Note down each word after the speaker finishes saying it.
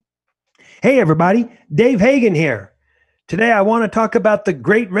Hey, everybody, Dave Hagan here. Today, I want to talk about the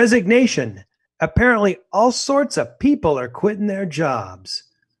Great Resignation. Apparently, all sorts of people are quitting their jobs.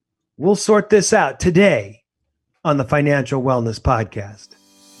 We'll sort this out today on the Financial Wellness Podcast.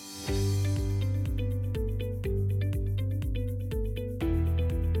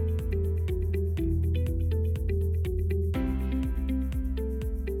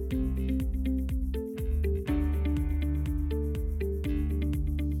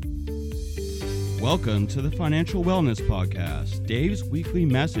 Welcome to the Financial Wellness Podcast, Dave's weekly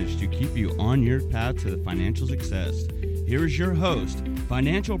message to keep you on your path to financial success. Here is your host,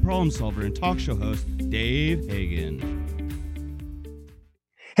 financial problem solver and talk show host, Dave Hagan.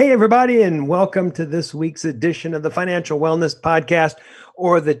 Hey, everybody, and welcome to this week's edition of the Financial Wellness Podcast,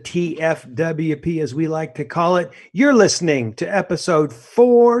 or the TFWP as we like to call it. You're listening to episode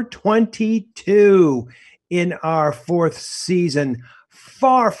 422 in our fourth season.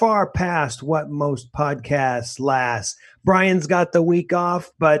 Far past what most podcasts last. Brian's got the week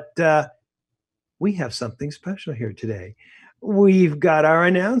off, but we have something special here today. We've got our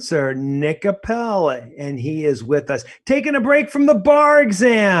announcer, Nick Appel, and he is with us, taking a break from the bar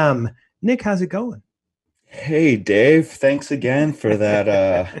exam. Nick, how's it going? Hey, Dave. Thanks again for that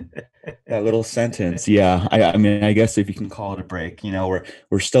that little sentence. Yeah, I mean, I guess if you can call it a break, you know,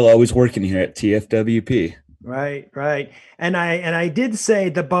 we're still always working here at TFWP. Right. And I did say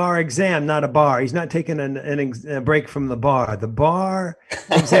the bar exam, not a bar. He's not taking a break from the bar. The bar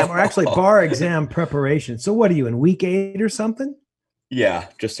exam, or actually bar exam preparation. So what are you, in week 8 or something? Yeah,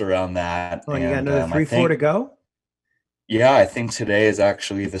 just around that. Oh, you got another 3-4 to go? Yeah, I think today is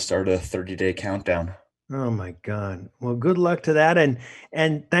actually the start of a 30-day countdown. Oh my God. Well, good luck to that.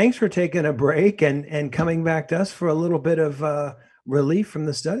 And thanks for taking a break and coming back to us for a little bit of relief from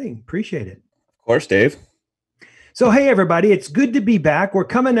the studying. Appreciate it. Of course, Dave. So, hey, everybody, it's good to be back. We're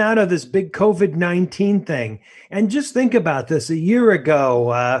coming out of this big COVID-19 thing. And just think about this. A year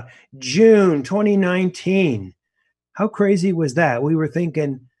ago, June 2019, how crazy was that? We were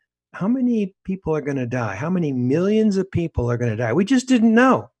thinking, how many people are going to die? How many millions of people are going to die? We just didn't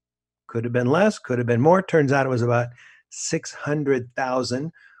know. Could have been less, could have been more. Turns out it was about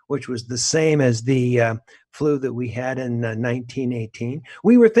 600,000, which was the same as the flu that we had in 1918.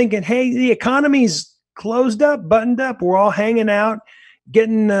 We were thinking, hey, the economy's closed up, buttoned up. We're all hanging out,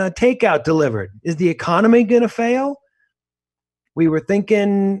 getting takeout delivered. Is the economy going to fail? We were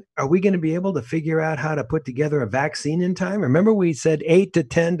thinking, are we going to be able to figure out how to put together a vaccine in time? Remember, we said 8 to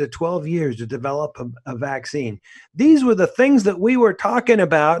 10 to 12 years to develop a vaccine. These were the things that we were talking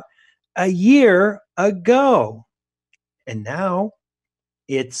about a year ago. And now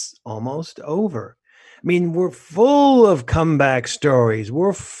it's almost over. I mean, we're full of comeback stories.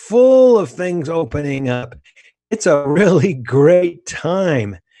 We're full of things opening up. It's a really great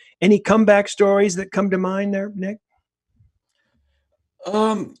time. Any comeback stories that come to mind there, Nick?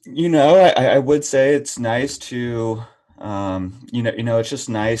 I would say it's nice to, it's just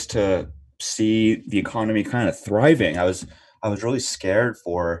nice to see the economy kind of thriving. I was really scared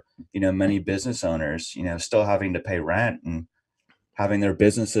for, many business owners, still having to pay rent and having their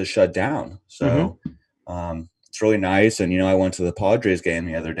businesses shut down. So, it's really nice. And, I went to the Padres game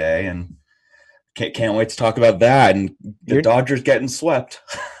the other day and can't wait to talk about that. And the Dodgers getting swept.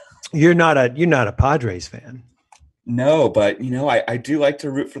 You're not a Padres fan. No, but, I do like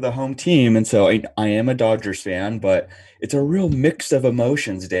to root for the home team. And so I am a Dodgers fan, but it's a real mix of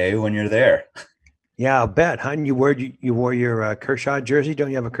emotions, Dave, when you're there. Yeah, I'll bet. Huh? You wore your Kershaw jersey. Don't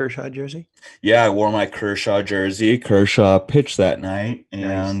you have a Kershaw jersey? Yeah, I wore my Kershaw jersey. Kershaw pitched that night.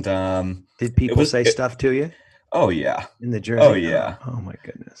 Nice. And did people say stuff to you? Oh, yeah. In the jersey? Oh, yeah. Oh, my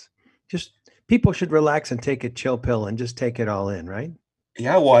goodness. Just people should relax and take a chill pill and just take it all in, right?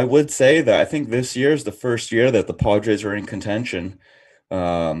 Yeah, well, I would say that I think this year is the first year that the Padres are in contention.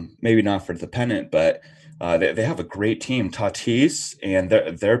 Maybe not for the pennant, but they have a great team. Tatis, and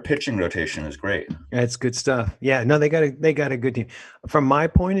their pitching rotation is great. That's good stuff. Yeah, no, they got a good team. From my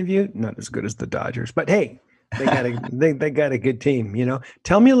point of view, not as good as the Dodgers, but hey, they got a good team.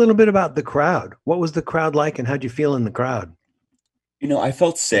 Tell me a little bit about the crowd. What was the crowd like, and how'd you feel in the crowd? I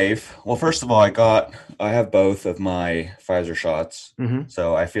felt safe. Well, first of all, I have both of my Pfizer shots,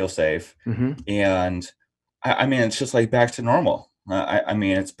 so I feel safe. And I mean, it's just like back to normal. I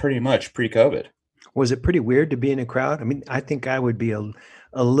mean, it's pretty much pre-COVID. Was it pretty weird to be in a crowd? I mean, I think I would be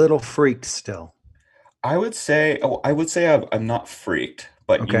a little freaked still. I would say I'm not freaked,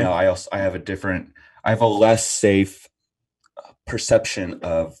 but okay. I have a less safe perception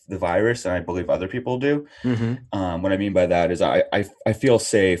of the virus than I believe other people do. Mm-hmm. What I mean by that is I feel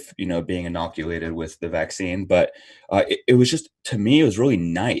safe, being inoculated with the vaccine, but it was just, to me, it was really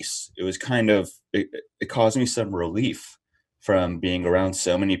nice. It was it caused me some relief from being around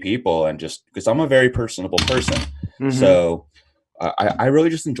so many people, and just because I'm a very personable person. Mm-hmm. So I really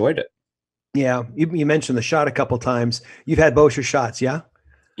just enjoyed it. Yeah. You mentioned the shot a couple times. You've had both your shots, yeah?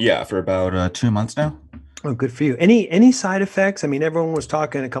 Yeah, for about 2 months now. Oh, good for you. Any side effects? I mean, everyone was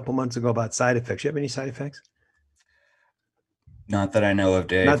talking a couple months ago about side effects. You have any side effects? Not that I know of,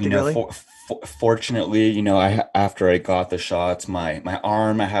 Dave. Not really. Fortunately, after I got the shots, my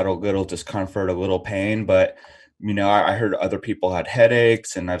arm, I had a little discomfort, a little pain, but I heard other people had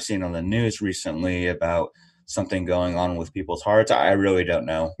headaches, and I've seen on the news recently about something going on with people's hearts. I really don't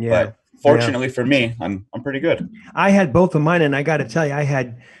know, Yeah. but Yeah. fortunately for me, I'm pretty good. I had both of mine, and I got to tell you, I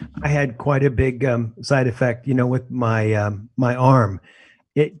had quite a big side effect. With my arm.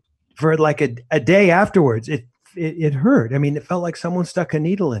 It for like a day afterwards. It hurt. I mean, it felt like someone stuck a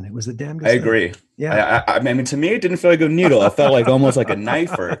needle in it. It was the I damnedest thing. agree. Yeah. I mean, to me, it didn't feel like a needle. It felt like almost like a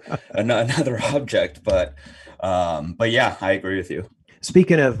knife or another object. But yeah, I agree with you.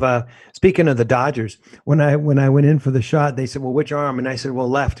 Speaking of the Dodgers, when I went in for the shot, they said, "Well, which arm?" And I said, "Well,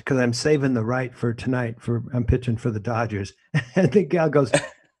 left, because I'm saving the right for tonight. I'm pitching for the Dodgers." And the gal goes,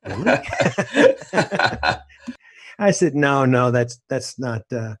 "Really?" I said, "No, no, that's not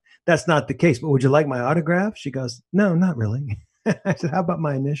the case. But would you like my autograph?" She goes, "No, not really." I said, "How about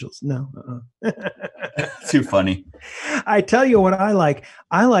my initials?" No. Too funny. I tell you what I like.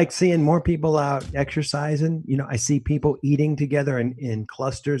 I like seeing more people out exercising. I see people eating together in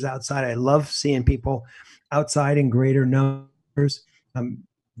clusters outside. I love seeing people outside in greater numbers, um,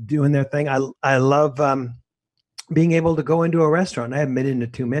 doing their thing. I love being able to go into a restaurant. I haven't been into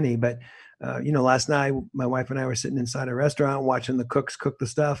too many, but last night my wife and I were sitting inside a restaurant watching the cooks cook the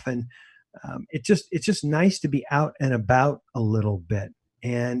stuff, and it's just nice to be out and about a little bit,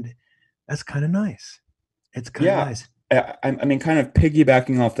 and that's kind of nice. It's kind of Yeah, nice. I mean, kind of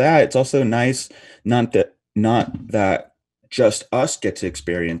piggybacking off that, it's also nice not that just us get to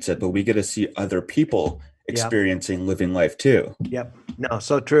experience it, but we get to see other people Yeah. experiencing living life too. Yep. No,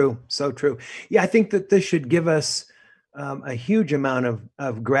 so true. So true. Yeah, I think that this should give us a huge amount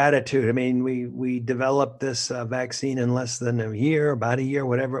of gratitude. I mean, we developed this vaccine in less than a year, about a year,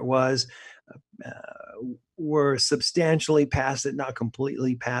 whatever it was. Uh, we're substantially past it, not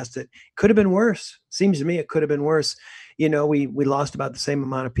completely past it. Could have been worse. Seems to me it could have been worse. We lost about the same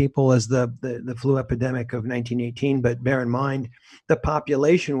amount of people as the flu epidemic of 1918, but bear in mind the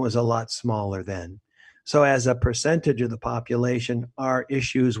population was a lot smaller then. So as a percentage of the population, our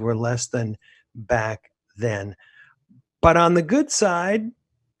issues were less than back then. But on the good side,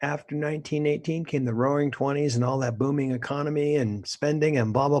 after 1918 came the roaring 20s and all that booming economy and spending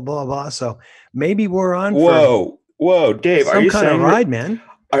and blah, blah, blah, blah. So maybe we're on for Whoa, Dave, are some you kind of saying ride, man.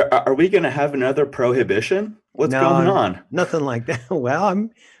 are we going to have another prohibition? What's going No, on? nothing like that. Well,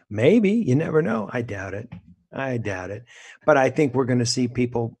 maybe, you never know. I doubt it. I doubt it. But I think we're going to see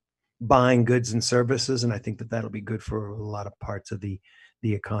people buying goods and services, and I think that that'll be good for a lot of parts of the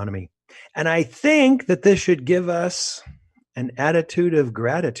economy. And I think that this should give us an attitude of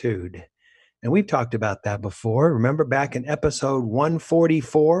gratitude. And we've talked about that before. Remember back in episode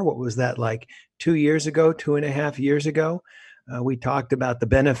 144, what was that, like 2 years ago, 2.5 years ago? We talked about the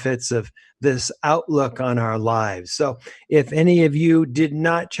benefits of this outlook on our lives. So if any of you did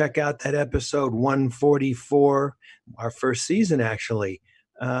not check out that episode 144, our first season, actually,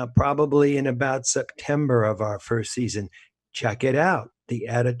 probably in about September of our first season, check it out. The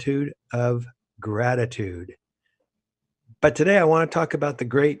attitude of gratitude. But today I want to talk about the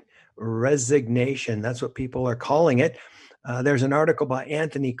great resignation. That's what people are calling it. There's an article by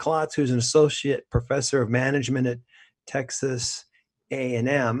Anthony Klotz, who's an associate professor of management at Texas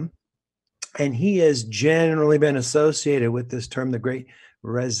A&M, and he has generally been associated with this term, the great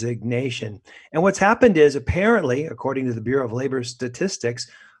resignation. And what's happened is, apparently, according to the Bureau of Labor Statistics,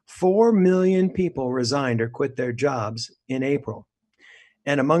 4 million people resigned or quit their jobs in April.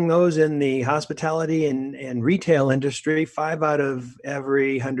 And among those in the hospitality and retail industry, 5 out of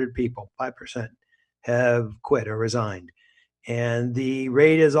every 100 people, 5%, have quit or resigned. And the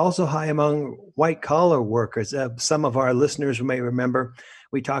rate is also high among white collar workers. Some of our listeners may remember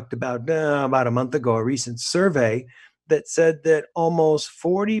we talked about a month ago a recent survey that said that almost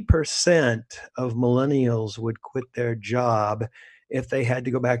 40% of millennials would quit their job if they had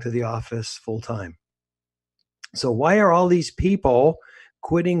to go back to the office full time. So why are all these people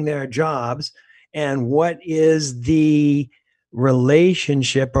quitting their jobs? And what is the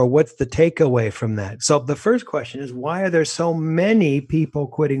relationship, or what's the takeaway from that? So the first question is, why are there so many people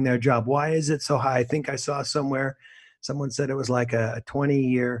quitting their job? Why is it so high? I think I saw somewhere someone said it was like a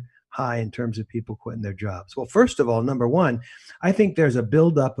 20-year high in terms of people quitting their jobs. Well, first of all, number one, I think there's a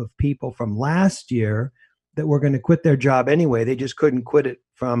buildup of people from last year that were going to quit their job anyway. They just couldn't quit it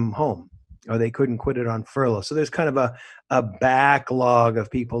from home, or they couldn't quit it on furlough. So there's kind of a backlog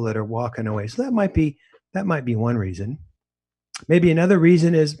of people that are walking away. So that might be one reason. Maybe another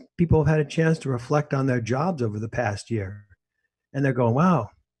reason is people have had a chance to reflect on their jobs over the past year, and they're going, wow,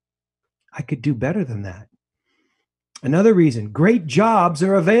 I could do better than that. Another reason, great jobs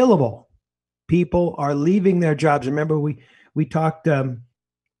are available. People are leaving their jobs. Remember, we talked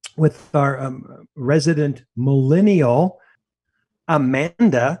with our resident millennial,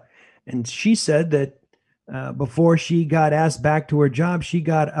 Amanda, and she said that before she got asked back to her job, she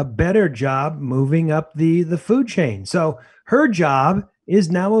got a better job moving up the food chain. So her job is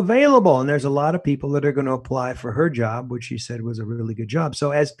now available, and there's a lot of people that are going to apply for her job, which she said was a really good job.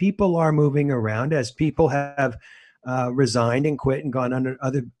 So as people are moving around, as people have resigned and quit and gone under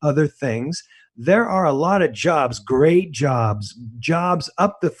other things, there are a lot of jobs, great jobs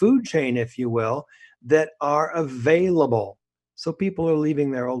up the food chain, if you will, that are available. So people are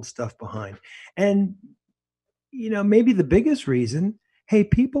leaving their old stuff behind. And maybe the biggest reason, hey,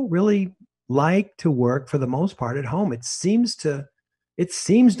 people really like to work for the most part at home. It seems to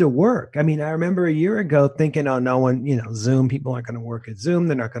work. I mean, I remember a year ago thinking, oh, no one, Zoom, people aren't going to work at Zoom.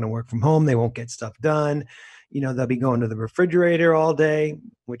 They're not going to work from home. They won't get stuff done. They'll be going to the refrigerator all day,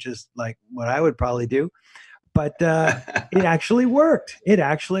 which is like what I would probably do. But it actually worked.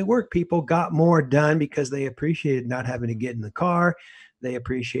 People got more done because they appreciated not having to get in the car. They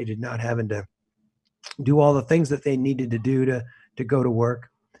appreciated not having to do all the things that they needed to do to go to work.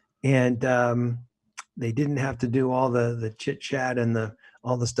 And they didn't have to do all the chit chat and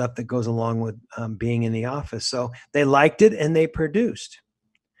all the stuff that goes along with being in the office. So they liked it and they produced.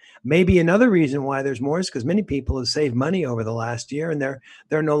 Maybe another reason why there's more is because many people have saved money over the last year, and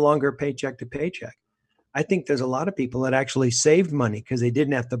they're no longer paycheck to paycheck. I think there's a lot of people that actually saved money because they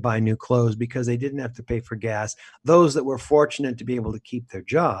didn't have to buy new clothes, because they didn't have to pay for gas. Those that were fortunate to be able to keep their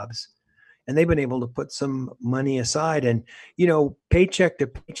jobs, and they've been able to put some money aside. And, paycheck to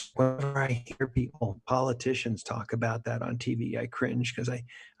paycheck, whenever I hear politicians talk about that on TV, I cringe, because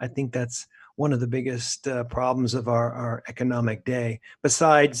I think that's one of the biggest problems of our economic day.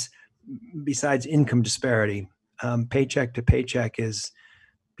 Besides income disparity, paycheck to paycheck is,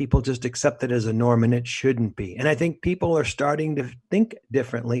 people just accept it as a norm, and it shouldn't be. And I think people are starting to think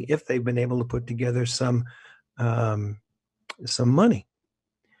differently if they've been able to put together some money.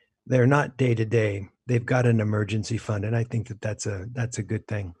 They're not day to day. They've got an emergency fund, and I think that's a good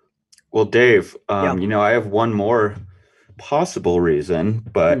thing. Well, Dave, I have one more possible reason,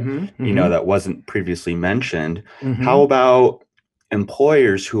 but that wasn't previously mentioned. How about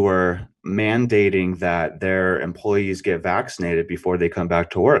employers who are mandating that their employees get vaccinated before they come back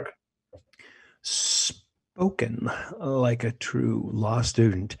to work? Spoken like a true law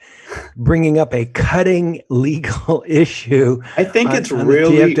student, bringing up a cutting legal issue. I think it's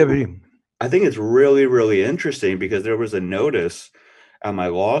really, really interesting, because there was a notice at my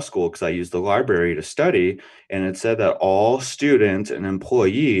law school, because I used the library to study, and it said that all students and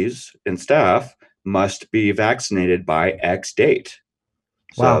employees and staff must be vaccinated by X date.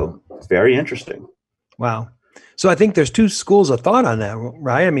 So it's very interesting. Wow. So I think there's two schools of thought on that,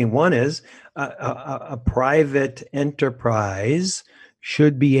 right? I mean, one is a private enterprise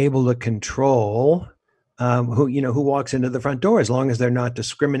should be able to control who walks into the front door, as long as they're not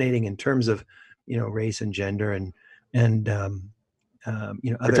discriminating in terms of, race and gender and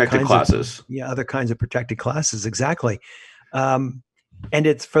protected classes. Other kinds of protected classes. Exactly. And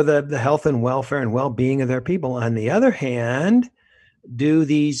it's for the health and welfare and well-being of their people. On the other hand, do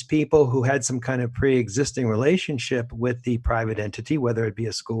these people who had some kind of pre-existing relationship with the private entity, whether it be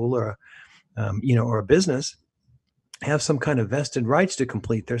a school or or a business, have some kind of vested rights to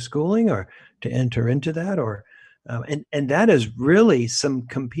complete their schooling or to enter into that, or and that is really some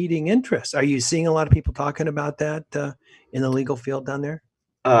competing interests. Are you seeing a lot of people talking about that in the legal field down there?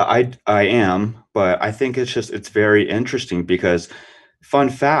 I am, but I think it's very interesting, because, fun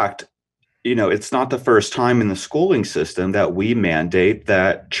fact, it's not the first time in the schooling system that we mandate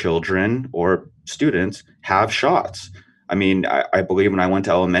that children or students have shots. I mean, I believe when I went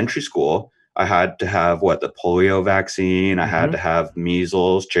to elementary school, I had to have the polio vaccine. I had to have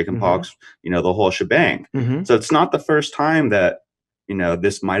measles, chickenpox, the whole shebang. So it's not the first time that,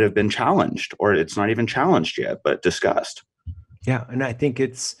 this might have been challenged, or it's not even challenged yet, but discussed. Yeah. And I think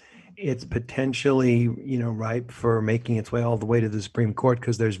it's it's potentially, ripe for making its way all the way to the Supreme Court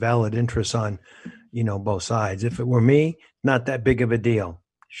because there's valid interests on, both sides. If it were me, not that big of a deal.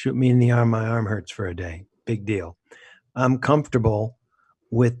 Shoot me in the arm, my arm hurts for a day. Big deal. I'm comfortable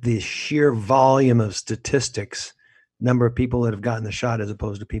with the sheer volume of statistics, number of people that have gotten the shot as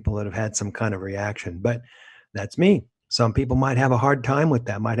opposed to people that have had some kind of reaction. But that's me. Some people might have a hard time with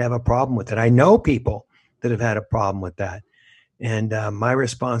that, might have a problem with it. I know people that have had a problem with that. And my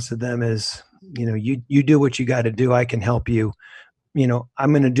response to them is, you do what you got to do. I can help you.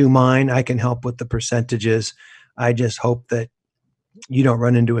 I'm going to do mine. I can help with the percentages. I just hope that you don't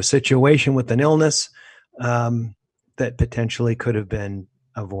run into a situation with an illness that potentially could have been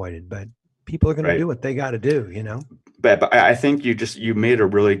avoided. But people are going to do what they got to do. But I think you made a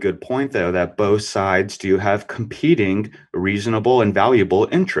really good point, though, that both sides do have competing reasonable and valuable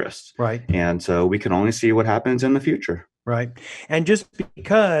interests. Right. And so we can only see what happens in the future. Right. And just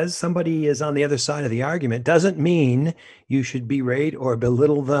because somebody is on the other side of the argument doesn't mean you should berate or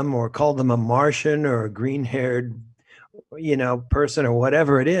belittle them or call them a Martian or a green-haired, person or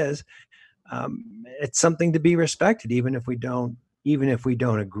whatever it is. It's something to be respected, even if we don't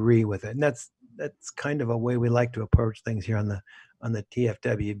agree with it. And that's kind of a way we like to approach things here on the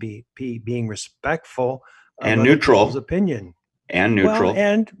TFWB, being respectful of and other neutral people's opinion. And neutral.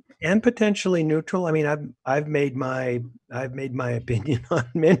 Well, and potentially neutral. I mean, I've made my opinion on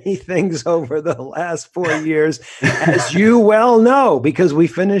many things over the last 4 years, as you well know, because we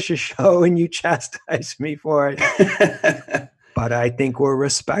finish a show and you chastise me for it. But I think we're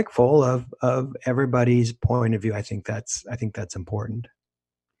respectful of everybody's point of view. I think that's important.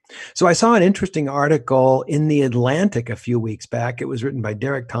 So I saw an interesting article in The Atlantic a few weeks back. It was written by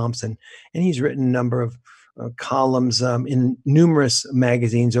Derek Thompson, and he's written a number of columns in numerous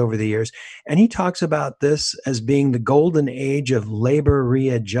magazines over the years. And he talks about this as being the golden age of labor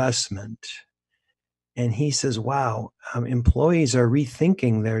readjustment. And he says, wow, employees are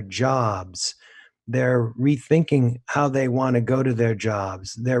rethinking their jobs. They're rethinking how they want to go to their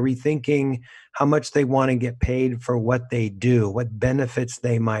jobs. They're rethinking how much they want to get paid for what they do, what benefits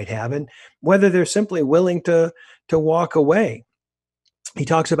they might have, and whether they're simply willing to walk away. He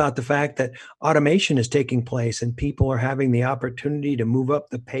talks about the fact that automation is taking place and people are having the opportunity to move up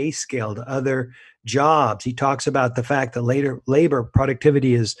the pay scale to other jobs. He talks about the fact that labor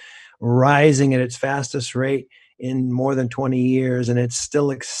productivity is rising at its fastest rate in more than 20 years, and it's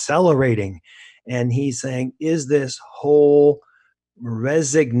still accelerating. And he's saying, is this whole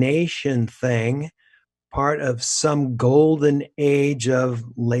resignation thing part of some golden age of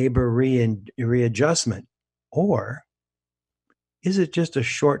labor readjustment? Or is it just a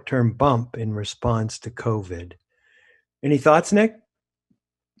short-term bump in response to COVID? Any thoughts, Nick?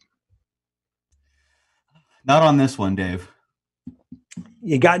 Not on this one, Dave.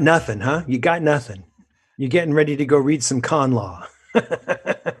 You got nothing, huh? You got nothing. You're getting ready to go read some con law.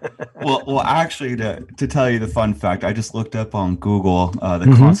 Well, actually, to tell you the fun fact, I just looked up on Google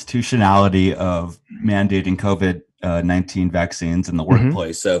the constitutionality of mandating COVID-19 vaccines in the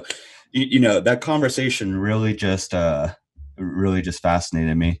workplace. So, that conversation really just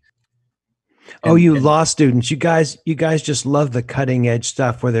fascinated me. And law students, you guys just love the cutting edge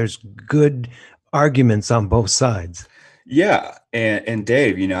stuff where there's good arguments on both sides. Yeah. And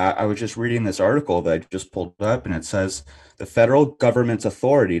Dave, I was just reading this article that I just pulled up, and it says the federal government's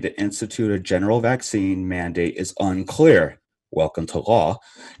authority to institute a general vaccine mandate is unclear. Welcome to law,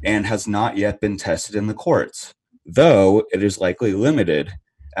 and has not yet been tested in the courts, though it is likely limited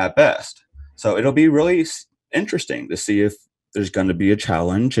at best. So it'll be really interesting to see if there's going to be a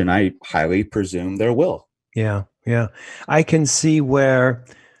challenge, and I highly presume there will. Yeah. I can see where,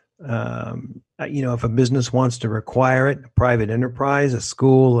 if a business wants to require it, a private enterprise, a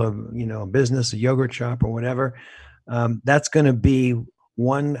school, a business, a yogurt shop or whatever, that's going to be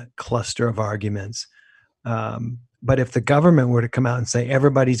one cluster of arguments. But if the government were to come out and say,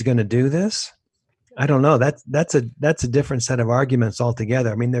 everybody's going to do this, I don't know. That's a different set of arguments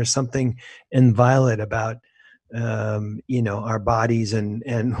altogether. I mean, there's something inviolate about, our bodies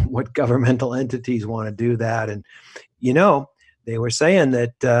and what governmental entities want to do that. And, they were saying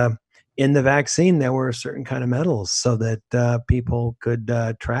that in the vaccine, there were certain kind of metals so that people could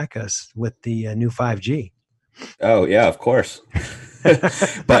track us with the new 5G. Oh, yeah, of course.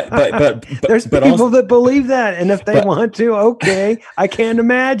 but there's people that believe that, and if they want to, okay. I can't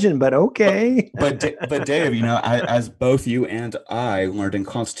imagine, but okay. but Dave, as both you and I learned in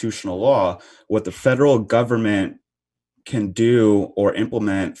constitutional law, what the federal government can do or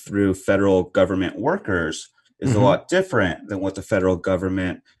implement through federal government workers is a lot different than what the federal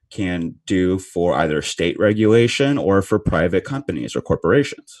government can do for either state regulation or for private companies or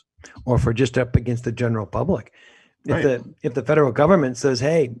corporations. or for just up against the general public. Right. If the federal government says,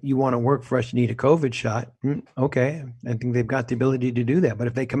 hey, you want to work for us, you need a COVID shot. Okay. I think they've got the ability to do that. But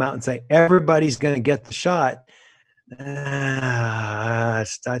if they come out and say everybody's going to get the shot, it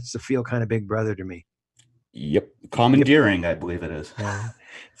starts to feel kind of Big Brother to me. Yep. Commandeering, I believe it is. Yeah.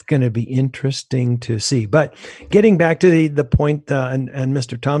 It's going to be interesting to see. But getting back to the point and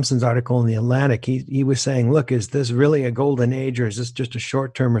Mr. Thompson's article in the Atlantic, he was saying, look, is this really a golden age or is this just a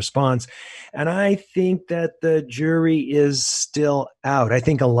short-term response? And I think that the jury is still out. I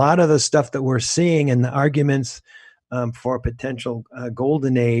think a lot of the stuff that we're seeing and the arguments for a potential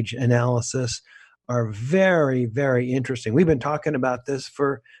golden age analysis are very, very interesting. We've been talking about this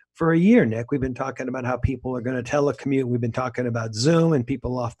for a year, Nick. We've been talking about how people are going to telecommute. We've been talking about Zoom and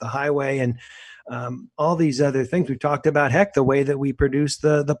people off the highway and all these other things. We talked about, heck, the way that we produce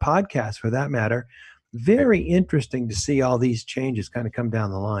the podcast, for that matter. Very interesting to see all these changes kind of come down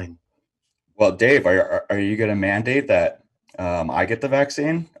the line. Well, Dave, are you going to mandate that I get the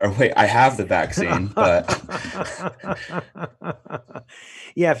vaccine? Or wait, I have the vaccine, but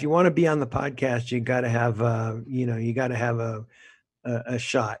yeah, if you want to be on the podcast, you got to have you got to have a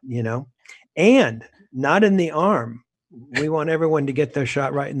shot, and not in the arm. We want everyone to get their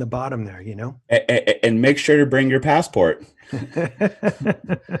shot right in the bottom there, and make sure to bring your passport.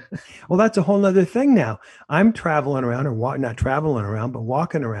 Well, that's a whole nother thing now. I'm traveling around not traveling around, but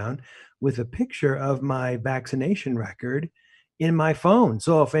walking around with a picture of my vaccination record in my phone.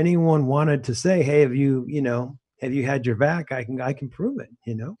 So if anyone wanted to say, hey, have you had your vac? I can prove it,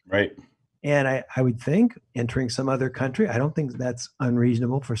 Right. And I would think entering some other country, I don't think that's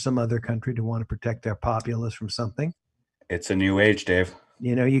unreasonable for some other country to want to protect their populace from something. It's a new age, Dave.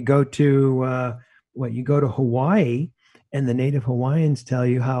 You go to Hawaii, and the native Hawaiians tell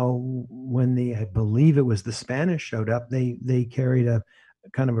you how when I believe it was the Spanish showed up, they carried a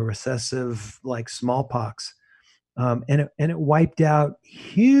kind of a recessive like smallpox, and it wiped out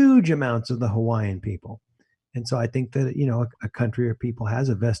huge amounts of the Hawaiian people. And so I think that, a country or people has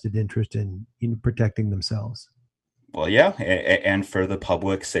a vested interest in protecting themselves. Well, yeah. And for the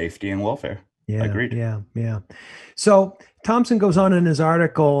public safety and welfare. Yeah. Agreed. Yeah. So Thompson goes on in his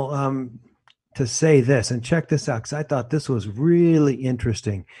article to say this, and check this out, because I thought this was really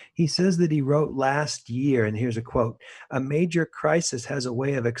interesting. He says that he wrote last year, and here's a quote: "A major crisis has a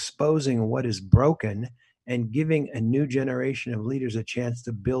way of exposing what is broken and giving a new generation of leaders a chance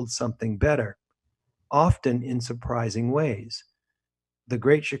to build something better, often in surprising ways. The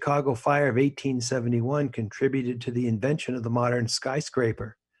Great Chicago Fire of 1871 contributed to the invention of the modern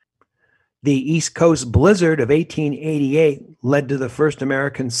skyscraper. The East Coast blizzard of 1888 led to the first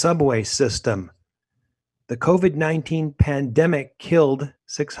American subway system. The COVID-19 pandemic killed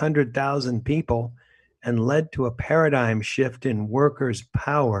 600,000 people and led to a paradigm shift in workers'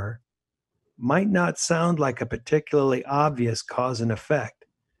 power. Might not sound like a particularly obvious cause and effect,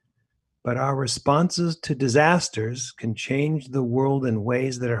 but our responses to disasters can change the world in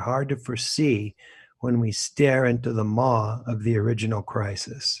ways that are hard to foresee when we stare into the maw of the original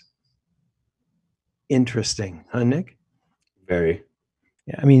crisis." Interesting, huh, Nick? Very.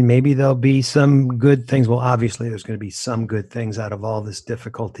 Yeah, I mean, maybe there'll be some good things. Well, obviously, there's going to be some good things out of all this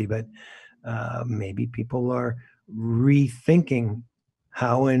difficulty, but maybe people are rethinking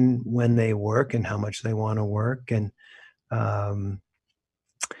how and when they work and how much they want to work, and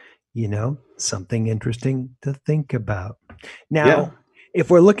something interesting to think about. Now, If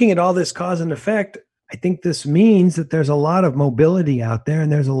we're looking at all this cause and effect, I think this means that there's a lot of mobility out there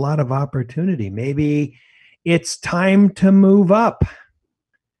and there's a lot of opportunity. Maybe it's time to move up.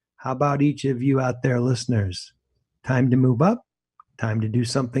 How about each of you out there, listeners? Time to move up, time to do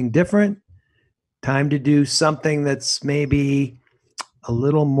something different, time to do something that's maybe a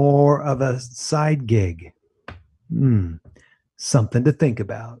little more of a side gig. Something to think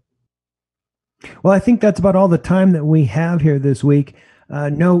about. Well, I think that's about all the time that we have here this week.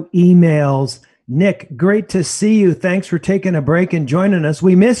 No emails. Nick, great to see you. Thanks for taking a break and joining us.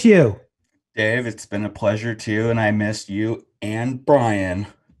 We miss you. Dave, it's been a pleasure too, and I missed you and Brian.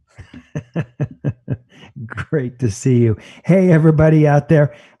 Great to see you. Hey, everybody out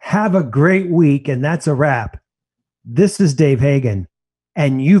there, have a great week, and that's a wrap. This is Dave Hagan,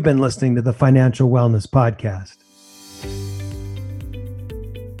 and you've been listening to the Financial Wellness Podcast.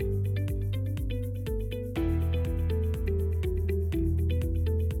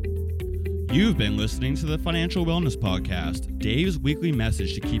 You've been listening to the Financial Wellness Podcast, Dave's weekly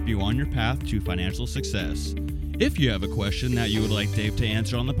message to keep you on your path to financial success. If you have a question that you would like Dave to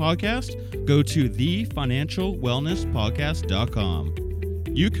answer on the podcast, go to thefinancialwellnesspodcast.com.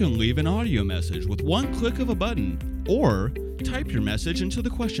 You can leave an audio message with one click of a button, or type your message into the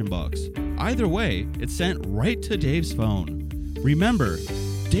question box. Either way, it's sent right to Dave's phone. Remember,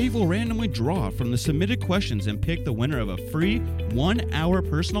 Dave will randomly draw from the submitted questions and pick the winner of a free 1-hour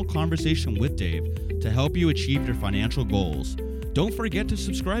personal conversation with Dave to help you achieve your financial goals. Don't forget to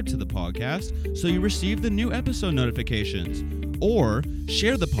subscribe to the podcast so you receive the new episode notifications, or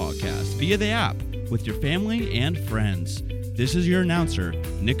share the podcast via the app with your family and friends. This is your announcer,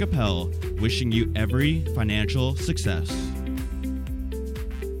 Nick Appel, wishing you every financial success.